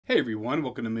Hey everyone,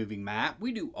 welcome to Moving Map.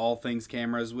 We do all things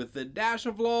cameras with a dash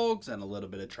of vlogs and a little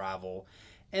bit of travel.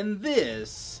 And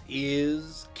this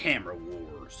is Camera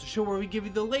Wars, the show where we give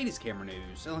you the latest camera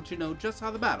news and let you know just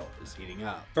how the battle is heating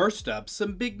up. First up,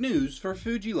 some big news for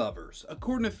Fuji lovers.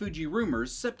 According to Fuji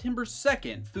Rumors, September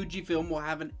 2nd, Fujifilm will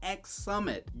have an X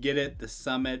Summit. Get it? The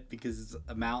summit, because it's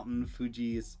a mountain.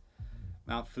 Fuji is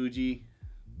Mount Fuji.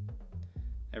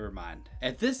 Never mind.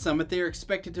 At this summit, they are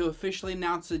expected to officially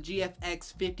announce the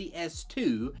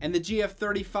GFX50S2 and the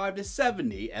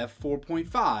GF35-70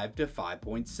 f4.5 to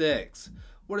 5.6.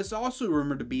 What is also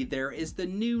rumored to be there is the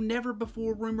new,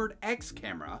 never-before-rumored X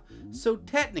camera, so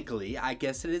technically, I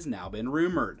guess it has now been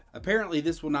rumored. Apparently,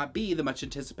 this will not be the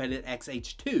much-anticipated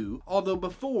XH2, although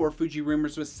before, Fuji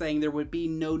Rumors was saying there would be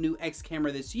no new X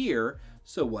camera this year,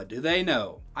 so what do they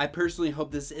know? I personally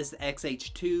hope this is the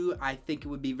XH2. I think it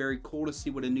would be very cool to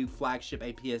see what a new flagship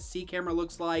APS-C camera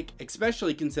looks like,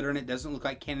 especially considering it doesn't look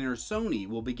like Canon or Sony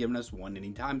will be giving us one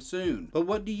anytime soon. But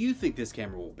what do you think this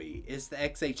camera will be? Is the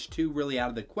XH2 really out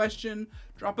of the question?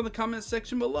 Drop in the comment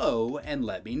section below and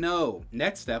let me know.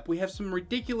 Next up, we have some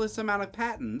ridiculous amount of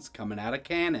patents coming out of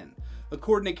Canon.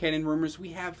 According to Canon Rumors, we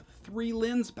have 3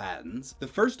 lens patents, the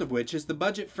first of which is the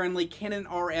budget-friendly Canon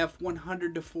RF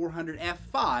 100-400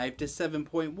 f5 to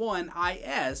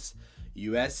 7.1 IS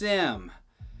USM.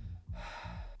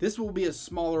 This will be a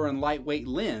smaller and lightweight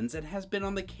lens and has been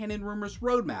on the Canon Rumors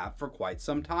roadmap for quite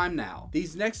some time now.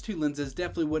 These next 2 lenses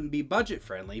definitely wouldn't be budget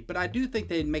friendly, but I do think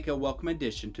they'd make a welcome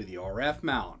addition to the RF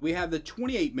mount. We have the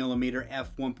 28mm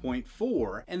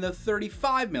f1.4 and the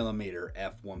 35mm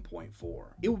f1.4.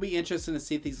 It will be interesting to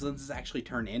see if these lenses actually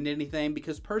turn into anything,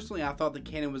 because personally I thought the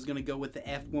Canon was going to go with the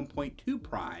f1.2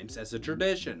 primes as a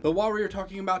tradition. But while we were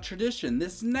talking about tradition,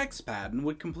 this next patent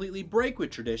would completely break with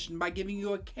tradition by giving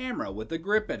you a camera with a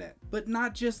grip in it. But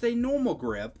not just a normal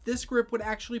grip, this grip would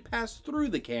actually pass through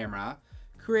the camera,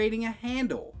 creating a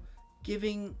handle,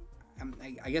 giving,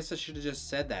 I guess I should have just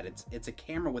said that, it's a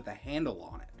camera with a handle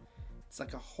on it. It's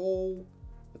like a hole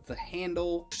with the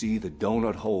handle. See, the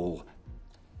donut hole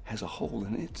has a hole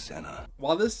in its center.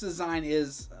 While this design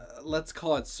is, let's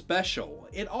call it special,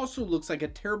 it also looks like a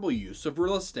terrible use of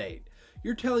real estate.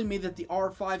 You're telling me that the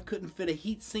R5 couldn't fit a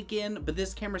heat sink in, but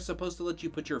this camera's supposed to let you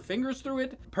put your fingers through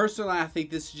it? Personally, I think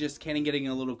this is just Canon getting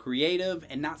a little creative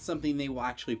and not something they will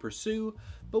actually pursue.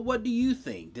 But what do you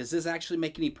think? Does this actually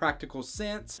make any practical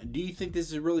sense? Do you think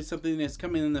this is really something that's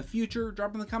coming in the future?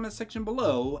 Drop in the comment section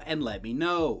below and let me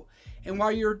know. And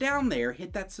while you're down there,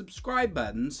 hit that subscribe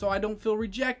button so I don't feel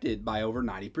rejected by over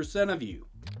 90% of you.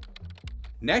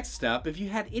 Next up, if you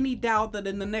had any doubt that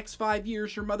in the next 5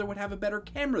 years your mother would have a better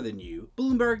camera than you,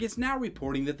 Bloomberg is now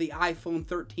reporting that the iPhone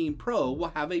 13 Pro will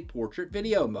have a portrait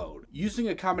video mode. Using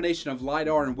a combination of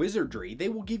LiDAR and wizardry, they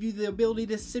will give you the ability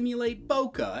to simulate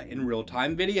bokeh in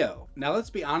real-time video. Now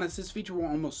let's be honest, this feature will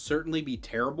almost certainly be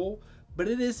terrible, but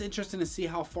it is interesting to see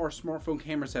how far smartphone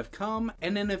cameras have come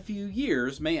and in a few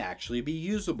years may actually be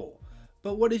usable.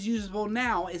 But what is usable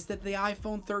now is that the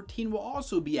iPhone 13 will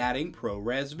also be adding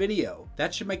ProRes video.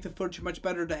 That should make the footage much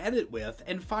better to edit with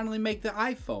and finally make the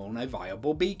iPhone a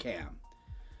viable B cam.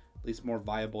 At least more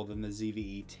viable than the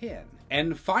ZVE10.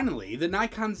 And finally, the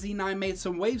Nikon Z9 made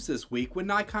some waves this week when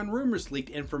Nikon Rumors leaked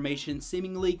information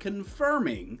seemingly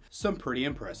confirming some pretty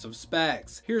impressive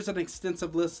specs. Here's an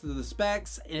extensive list of the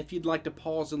specs, and if you'd like to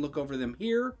pause and look over them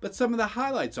here, but some of the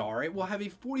highlights are it will have a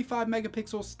 45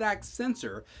 megapixel stacked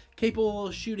sensor capable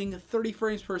of shooting 30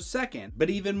 frames per second, but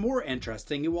even more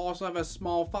interesting, it will also have a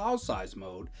small file size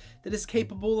mode that is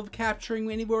capable of capturing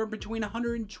anywhere between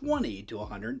 120 to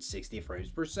 160 frames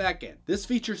per second. This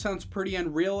feature sounds pretty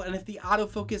unreal, and if the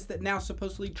autofocus that now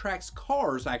supposedly tracks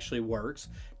cars actually works,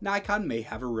 Nikon may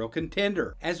have a real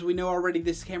contender. As we know already,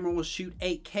 this camera will shoot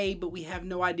 8K, but we have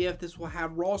no idea if this will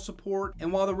have RAW support,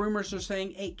 and while the rumors are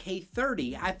saying 8K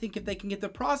 30, I think if they can get the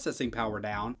processing power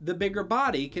down, the bigger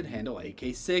body can handle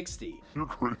 8K 60. You're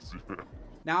crazy, man.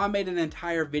 Now I made an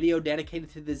entire video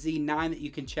dedicated to the Z9 that you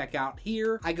can check out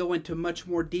here. I go into much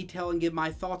more detail and give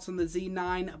my thoughts on the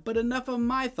Z9, but enough of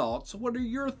my thoughts. What are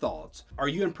your thoughts? Are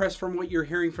you impressed from what you're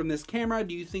hearing from this camera?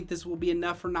 Do you think this will be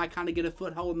enough for Nikon to get a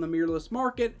foothold in the mirrorless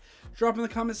market? Drop in the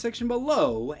comment section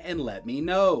below and let me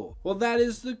know. Well, that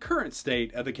is the current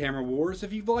state of the camera wars.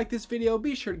 If you've liked this video,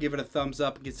 be sure to give it a thumbs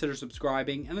up and consider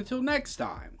subscribing. And until next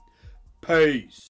time, peace.